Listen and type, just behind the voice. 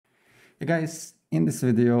Hey guys, in this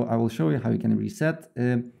video I will show you how you can reset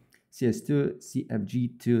CS2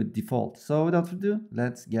 cfg to default. So without further ado,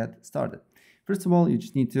 let's get started. First of all, you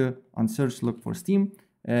just need to on search look for Steam,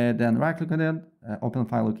 then right click on it, open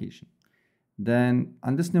file location. Then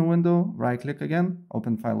on this new window, right click again,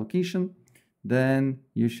 open file location. Then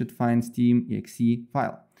you should find Steam exe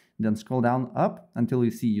file. Then scroll down up until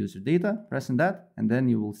you see user data, press on that, and then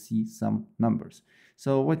you will see some numbers.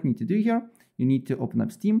 So what you need to do here, you need to open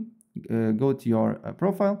up Steam, go to your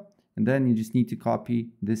profile, and then you just need to copy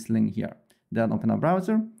this link here. Then open up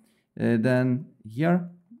browser. Then here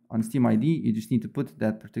on Steam ID, you just need to put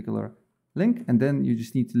that particular link, and then you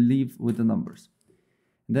just need to leave with the numbers.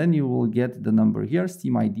 Then you will get the number here,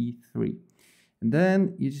 Steam ID 3. And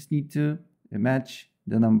then you just need to match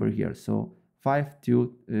the number here. So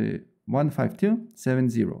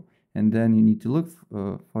 15270. And then you need to look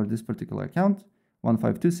for this particular account,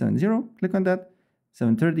 15270. Click on that,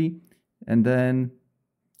 730. And then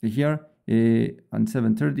here on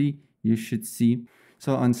 730, you should see.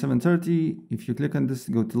 So on 730, if you click on this,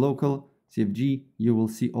 go to local, CFG, you will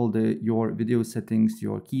see all your video settings,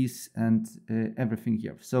 your keys, and everything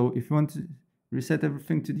here. So if you want to reset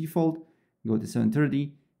everything to default, go to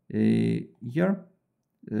 730 here,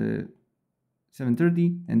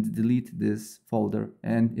 730, and delete this folder,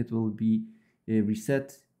 and it will be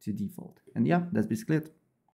reset to default. And yeah, that's basically it.